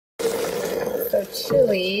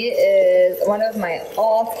chili is one of my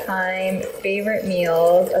all-time favorite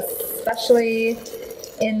meals, especially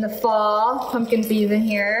in the fall, pumpkin season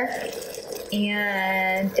here.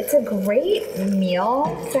 And it's a great meal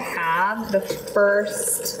to have the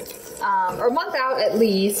first or month out at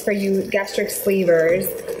least for you gastric sleevers.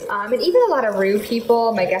 And even a lot of RU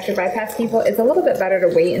people, my gastric bypass people, it's a little bit better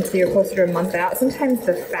to wait until you're closer to a month out. Sometimes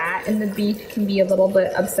the fat in the beef can be a little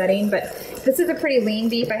bit upsetting, but this is a pretty lean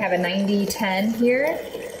beef. I have a 90-10 here.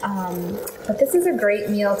 But this is a great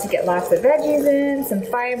meal to get lots of veggies in, some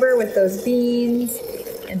fiber with those beans,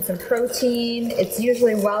 and some protein. It's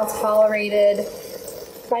usually well tolerated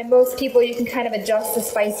by most people. You can kind of adjust the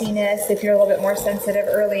spiciness if you're a little bit more sensitive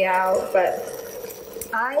early out, but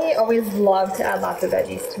I always love to add lots of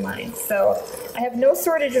veggies to mine. So I have no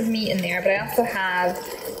shortage of meat in there, but I also have,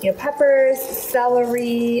 peppers,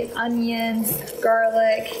 celery, onions,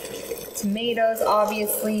 garlic, tomatoes,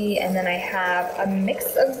 obviously, and then I have a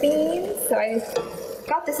mix of beans. So I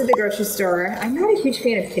got this at the grocery store. I'm not a huge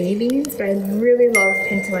fan of kidney beans, but I really love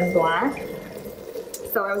pinto and black.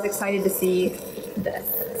 So I was excited to see this.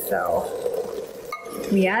 So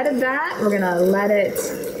we added that. We're gonna let it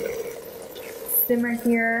simmer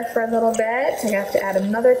here for a little bit. I have to add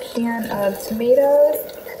another can of tomatoes.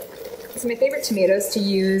 So my favorite tomatoes to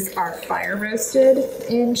use are fire roasted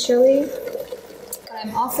in chili.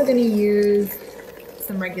 I'm also gonna use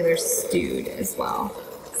some regular stewed as well.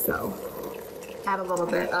 So add a little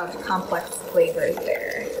bit of complex flavors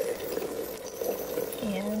there.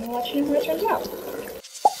 And we'll let you know how it turns out.